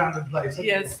slightly random place.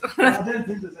 Yes. I don't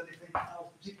think there's anything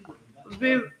else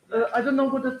particularly. I don't know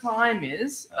what the time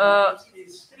is.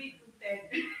 It's 3 to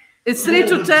 10. It's 3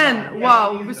 to 10.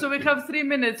 Wow. So we have 3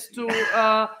 minutes to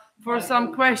for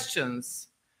some questions.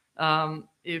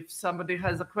 If somebody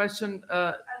has a question.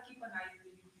 I'll keep an eye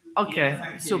on you.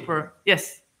 Okay, super.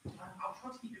 Yes. I'll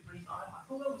try to keep it brief. I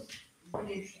thought that was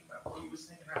really interesting about what you were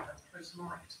saying about that close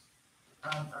light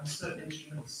and certain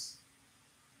instruments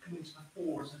coming to the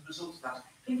fore as a result of that.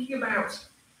 Thinking about,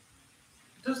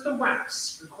 does the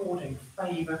wax recording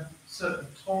favour certain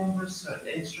timbres, certain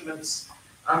instruments?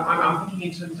 I'm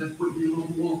thinking in terms of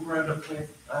we've all grown up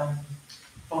with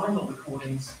vinyl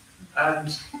recordings,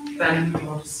 and then moving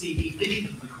on to CD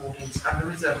digital recordings, and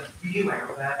there is a view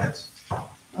out there that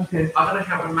Okay. I don't know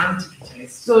how romantic it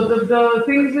is. So the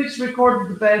things which record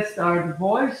the best are the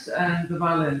voice and the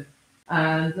violin.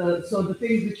 And so the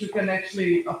things which you can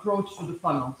actually approach to the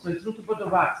funnel. So it's not about the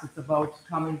wax, it's about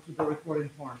coming to the recording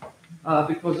form.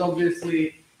 Because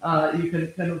obviously you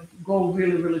can kind of go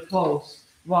really, really close.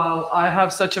 While I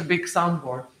have such a big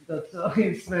soundboard that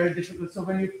it's very difficult. So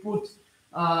when you put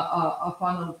a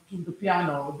funnel to the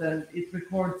piano, then it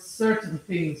records certain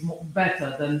things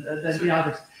better than the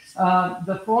others.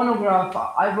 The phonograph,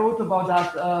 I wrote about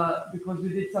that because we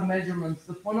did some measurements.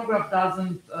 The phonograph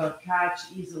doesn't catch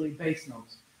easily bass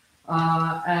notes,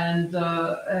 and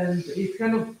it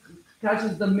kind of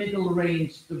catches the middle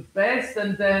range the best,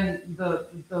 and then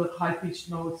the high pitched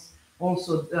notes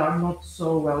also are not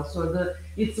so well. So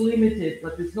it's limited,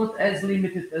 but it's not as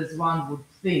limited as one would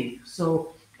think.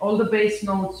 So all the bass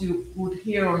notes you would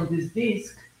hear on this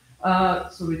disc.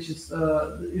 So which is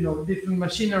different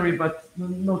machinery, but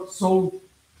not so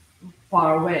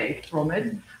far away from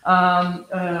it.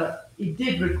 It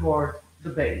did record the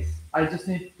bass. I just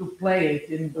need to play it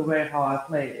in the way how I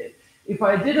played it. If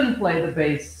I didn't play the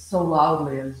bass so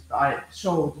loudly as I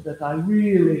showed that I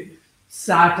really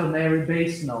sat on every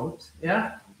bass note,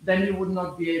 then you would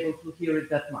not be able to hear it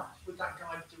that much. Would that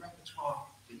guide the repertoire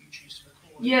that you choose to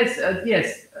record?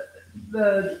 Yes.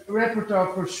 The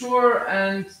repertoire for sure,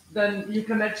 and then you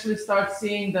can actually start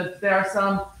seeing that there are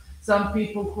some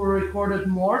people who recorded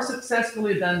more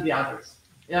successfully than the others.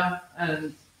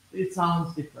 And it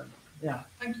sounds different.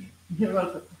 Thank you. You're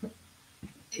welcome.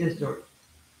 Yes, George.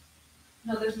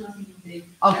 No, there's nothing to say.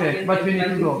 Okay, but we need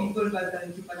to go.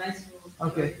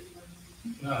 Okay.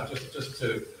 No, just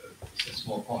to a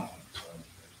small point.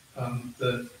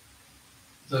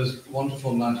 Those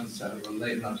wonderful 19th century or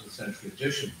late 19th century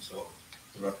editions of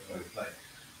the repertoire play,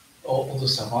 all the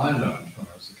stuff I learned when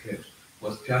I was a kid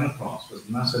was piano parts with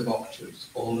massive octaves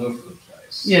all over the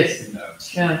place. Yes.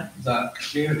 That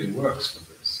clearly works for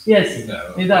this. Yes, it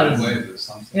does. In a way, there's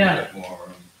something a bit more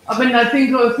I mean, I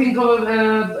think of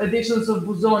editions of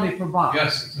Busoni for Bach.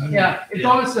 Yes, exactly. Yeah, it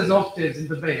always has octaves in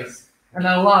the bass, and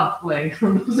I love playing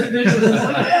from those editions. It's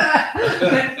like,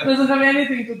 yeah, it doesn't have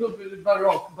anything to do with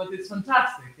Baroque, but it's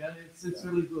fantastic and it's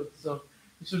really good. So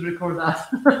you should record that.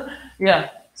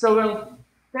 Yeah. So well,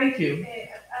 thank you.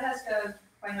 I'll ask a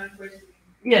final question.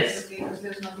 Yes. Okay, because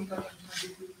there's nothing coming from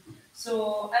the group.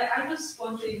 So I was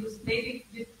wondering, because maybe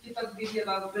you talked briefly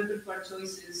about repertoire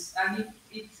choices, and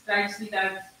it strikes me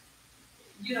that,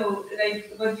 you know,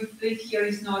 like what you played here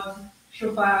is not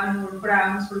Chopin or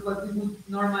Brahms or what we would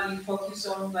normally focus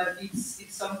on, but it's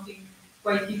something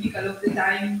quite typical of the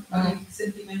time. I mean, it's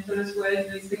sentimental as well. You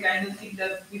know, it's the kind of thing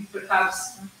that we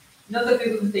perhaps, not that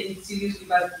we wouldn't take it seriously,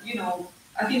 but you know,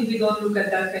 I think we don't look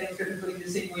at that kind of repertoire in the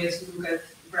same way as we look at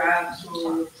Brahms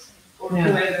or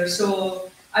whoever. So,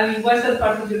 I mean, was that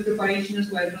part of your preparation as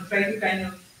well? You know, try to kind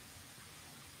of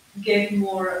get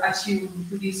more attuned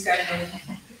to this kind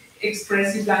of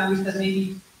expressive language that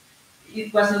maybe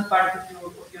it was not part of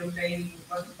your training, it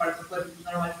wasn't part of what you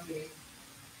normally play.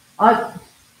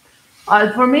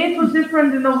 For me, it was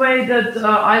different in a way that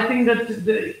I think that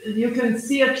you can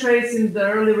see a trace in the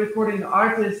early recording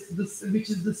artists, which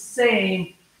is the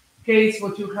same case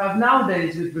what you have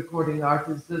nowadays with recording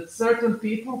artists, that certain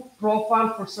people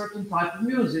profile for certain type of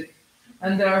music.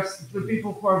 And there are the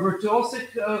people who are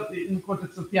virtuosic in the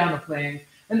context of piano playing.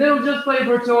 And they will just play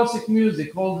virtuosic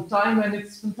music all the time, and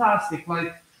it's fantastic,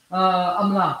 like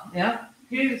Amla, yeah?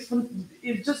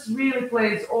 It just really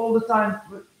plays all the time,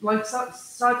 like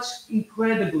such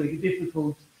incredibly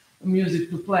difficult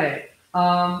music to play.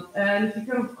 And he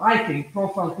kind of, I think,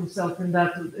 profiled himself in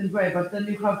that way, but then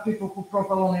you have people who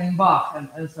profile only in Bach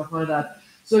and stuff like that.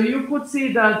 So you could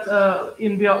see that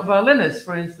in Violinist,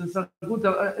 for instance, a good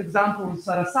example is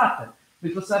Sarasate,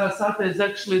 because Sarasate is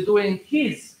actually doing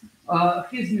his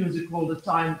music all the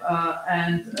time,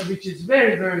 and which is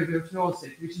very, very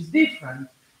virtuosic, which is different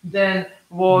than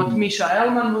what Misha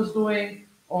Elman was doing,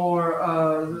 or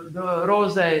the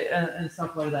Rose and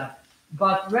stuff like that.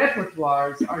 But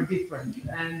repertoires are different,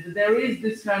 and there is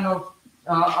this kind of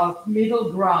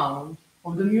middle ground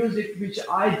of the music which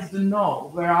I didn't know,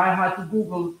 where I had to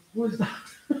Google, who is that?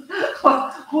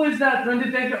 Who is that? When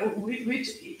did they, which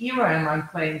era am I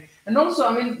playing? And also,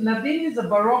 I mean, Nardini is a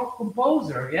Baroque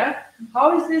composer, yeah?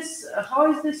 How is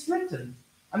this written?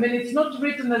 I mean, it's not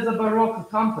written as a Baroque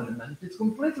accompaniment, it's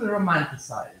completely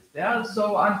romanticized, yeah?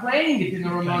 So I'm playing it in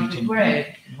a romantic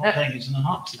way. You're not playing it in a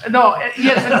harp. No,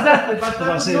 yes, exactly. But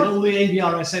I say, all the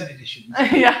AHRC editions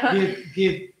yeah.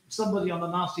 give somebody on a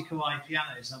nasty kawaii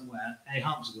piano somewhere a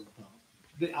harpsichord part.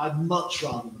 I'd much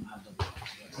rather than have them.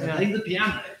 Play the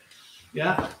piano.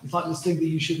 Yeah, it's like this thing that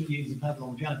you shouldn't use the pedal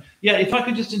on the piano. Yeah, if I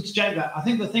could just interject that, I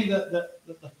think the thing the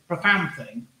profound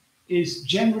thing is,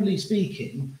 generally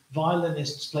speaking,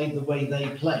 violinists played the way they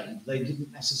played. They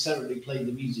didn't necessarily play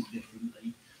the music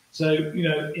differently. So, you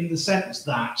know, in the sense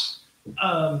that,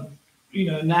 you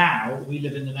know, now we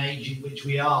live in an age in which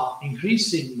we are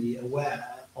increasingly aware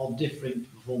of different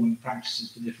performing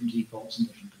practices for different epochs and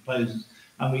different composers.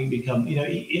 And we become, you know,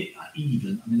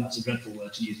 even, I mean, that's a dreadful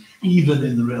word to use, even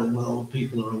in the real world,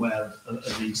 people are aware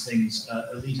of these things,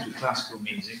 at least with classical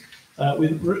music.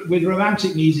 With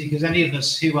romantic music, as any of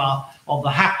us who are on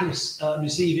the hapless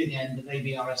receiving end of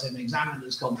AHRC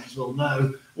examiners conference will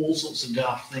know, all sorts of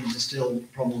daft things are still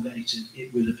promulgated,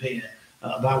 it would appear,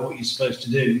 about what you're supposed to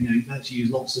do. You know, let's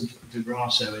use lots of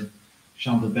vibrato in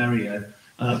Chant de Berriot,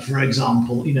 for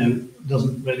example, you know,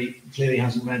 clearly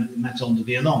hasn't read Meton de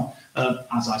Violin,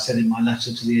 as I said in my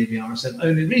letter to the AHRC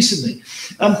only recently.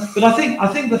 But I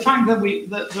think the fact that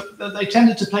that they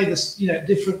tended to play this, you know,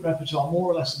 different repertoire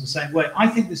more or less in the same way. I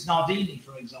think this Nardini,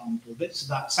 for example, bits of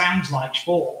that sounds like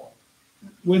Spohr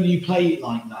when you play it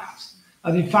like that.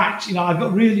 And in fact, you know, I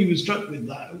really was struck with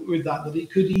that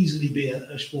it could easily be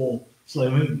a Spohr slow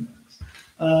movement.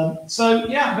 So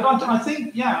yeah, but I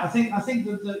think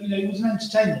that you know, it was an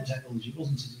entertainment technology,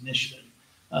 wasn't it, initially?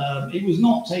 It was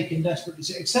not taken desperately,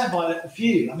 except by a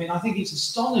few. I mean, I think it's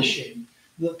astonishing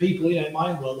that people, you know, in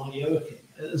my world, like Joachim,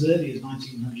 as early as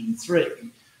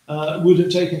 1903, would have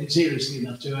taken it seriously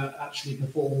enough to have actually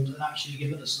performed and actually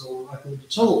given us an oral record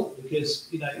at all, because,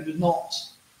 you know, it was not,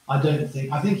 I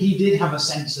think he did have a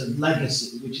sense of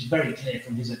legacy, which is very clear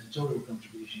from his editorial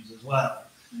contributions as well.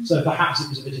 So perhaps it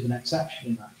was a bit of an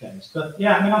exception in that case. But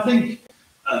yeah, I mean, I think,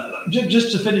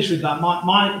 just to finish with that,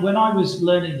 when I was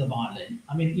learning the violin,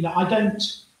 I mean, you know, I don't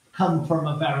come from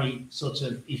a very sort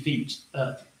of effete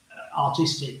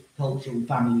artistic, cultural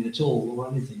family at all, or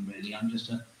anything really. I'm just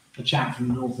a chap from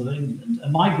the north of England.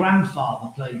 And my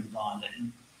grandfather played the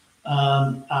violin,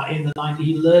 in the 90s.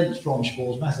 He learned from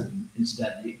Spohr's method,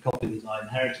 incidentally, a copy that I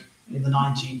inherited in the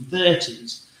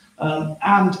 1930s.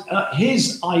 And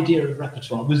his idea of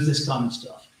repertoire was this kind of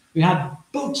stuff. We had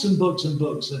books and books and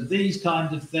books of these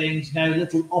kind of things, you know,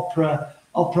 little opera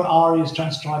arias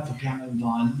transcribed for piano and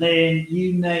violin,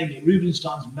 you name it,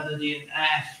 Rubinstein's Melody in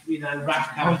F, you know, Raf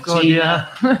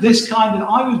Cavatina, this kind of,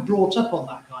 I was brought up on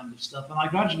that kind of stuff, and I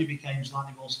gradually became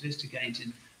slightly more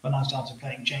sophisticated when I started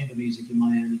playing chamber music in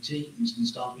my early teens and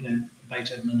started, you know,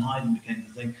 Beethoven and Haydn became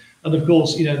the thing. And of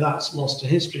course, you know, that's lost to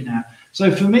history now. So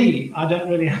for me, I don't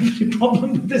really have any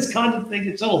problem with this kind of thing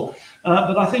at all.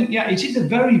 But I think, yeah, it is a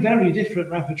very, very different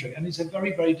repertory, and it's a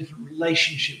very, very different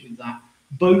relationship with that,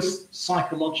 both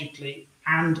psychologically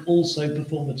and also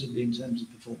performatively in terms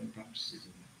of performing practices.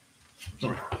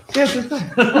 Sorry. Yes, super.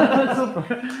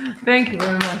 Thank you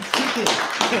very much.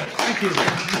 Thank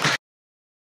you.